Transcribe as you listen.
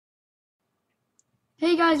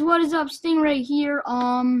Hey guys, what is up? Stingray here.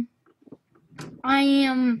 I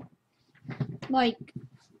am like,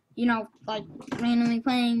 randomly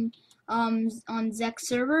playing on Zek's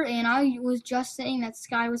server, and I was just saying that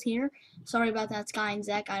Sky was here. Sorry about that, Sky and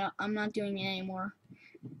Zek. I'm not doing it anymore.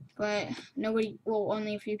 But nobody, well,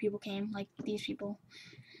 only a few people came, like these people.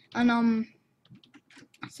 And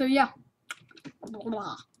so yeah.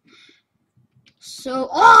 Blah. So,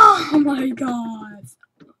 oh my God,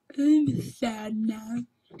 I'm sad now.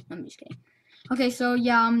 I'm just kidding. Okay, so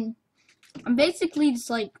yeah, I'm basically just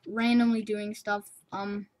like randomly doing stuff.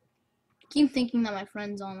 Keep thinking that my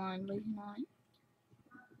friend's online, but he's not.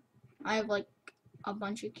 I have like a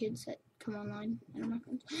bunch of kids that come online and are my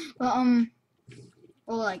friends. But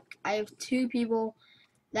well, like I have two people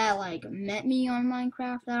that like met me on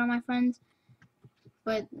Minecraft that are my friends,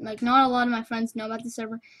 but like not a lot of my friends know about the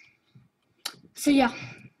server. So yeah,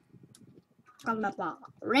 talking about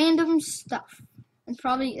random stuff. That's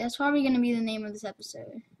probably gonna be the name of this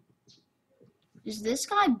episode. Is this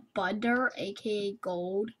guy Butter, aka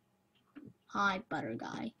Gold? Hi, Butter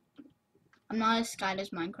guy. I'm not a Sky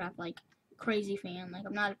Does Minecraft like crazy fan. Like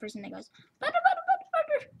I'm not a person that goes butter, butter, butter,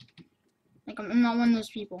 butter. Like I'm not one of those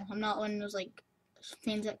people. I'm not one of those like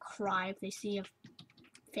fans that cry if they see a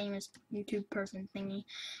famous YouTube person thingy.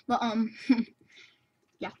 But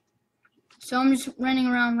yeah. So I'm just running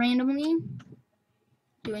around randomly,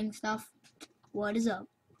 doing stuff. What is up?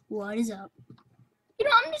 What is up? You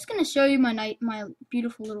know, I'm just gonna show you my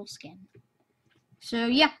beautiful little skin. So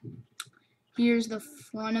yeah, here's the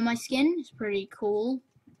front of my skin. It's pretty cool.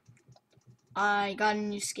 I got a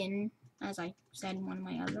new skin, as I said in one of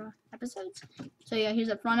my other episodes. So yeah, here's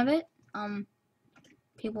the front of it.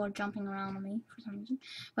 People are jumping around on me for some reason.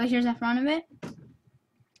 But here's the front of it.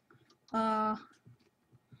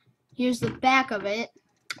 Here's the back of it.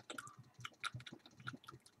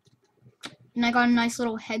 And I got a nice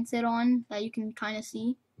little headset on that you can kind of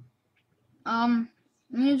see.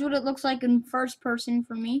 Here's what it looks like in first person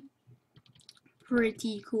for me.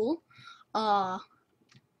 Pretty cool. I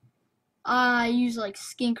use like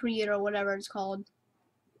Skin Creator or whatever it's called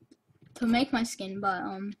to make my skin, but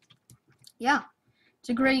yeah, it's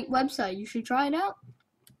a great website. You should try it out.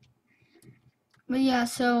 But yeah,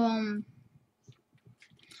 so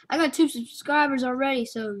I got 2 subscribers already,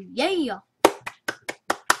 so yeah.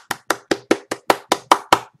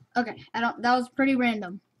 Okay, that was pretty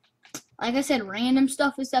random. Like I said, random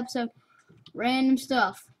stuff this episode. Random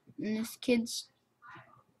stuff. And this kid's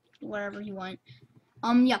whatever he went.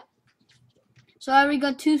 Yeah. So I already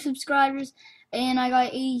got 2 subscribers and I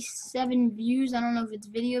got 87 views. I don't know if it's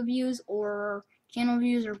video views or channel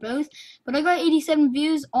views or both. But I got 87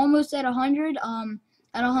 views, almost at 100.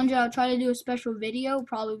 At 100 I'll try to do a special video,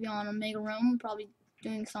 probably be on Omega Rome, probably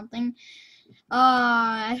doing something.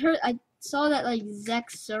 I saw that like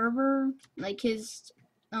Zek's server, like his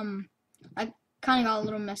I kind of got a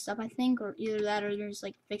little messed up, I think, or either that or they're just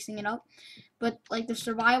like fixing it up. But like the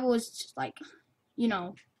survival is just like, you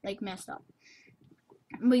know, like messed up.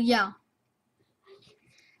 But yeah,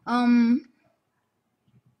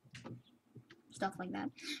 stuff like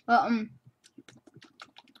that. But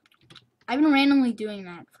I've been randomly doing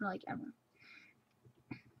that for like ever.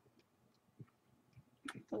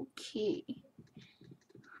 Okay.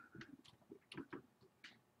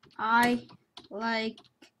 I like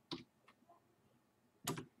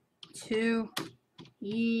to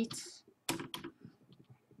eat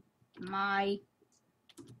my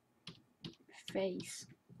face.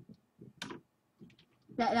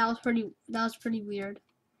 That was pretty weird.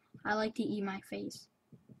 I like to eat my face.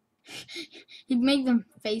 He'd make them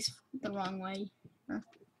face the wrong way. Or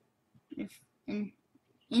if in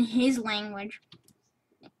his language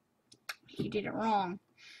he did it wrong.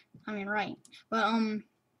 I mean right. But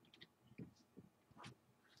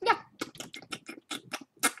yeah.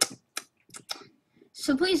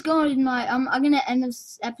 So please go in my I'm gonna end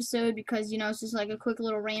this episode because, you know, it's just like a quick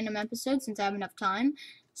little random episode since I have enough time.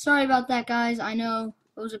 Sorry about that, guys. I know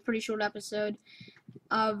it was a pretty short episode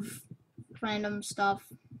of random stuff,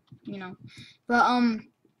 you know. But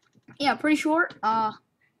yeah, pretty short.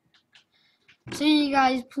 So you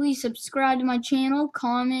guys, please subscribe to my channel,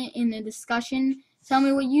 comment in the discussion, tell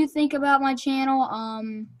me what you think about my channel.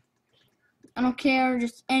 I don't care,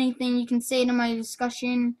 just anything you can say to my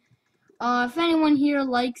discussion. If anyone here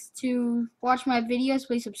likes to watch my videos,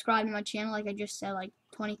 please subscribe to my channel, like I just said like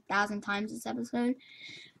 20,000 times this episode.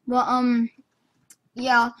 But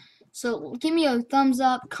yeah, so give me a thumbs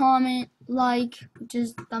up, comment, like,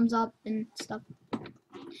 just thumbs up and stuff.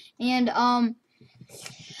 And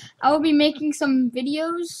I will be making some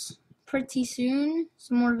videos pretty soon,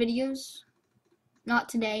 some more videos. Not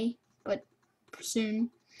today, but soon.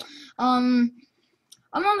 I'm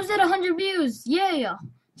almost at 100 views. Yeah.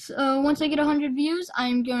 So once I get 100 views,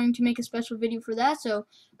 I'm going to make a special video for that. So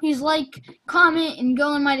please like, comment, and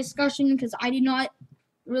go in my discussion because I did not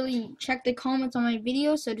really check the comments on my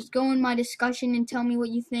video. So just go in my discussion and tell me what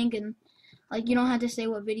you think. And like, you don't have to say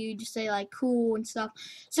what video, you just say like cool and stuff.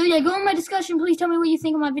 So yeah, go in my discussion. Please tell me what you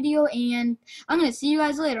think of my video, and I'm gonna see you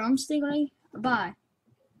guys later. I'm Stingray. Bye.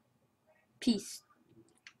 Peace.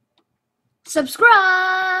 Subscribe.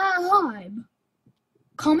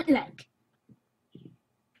 Comment, like.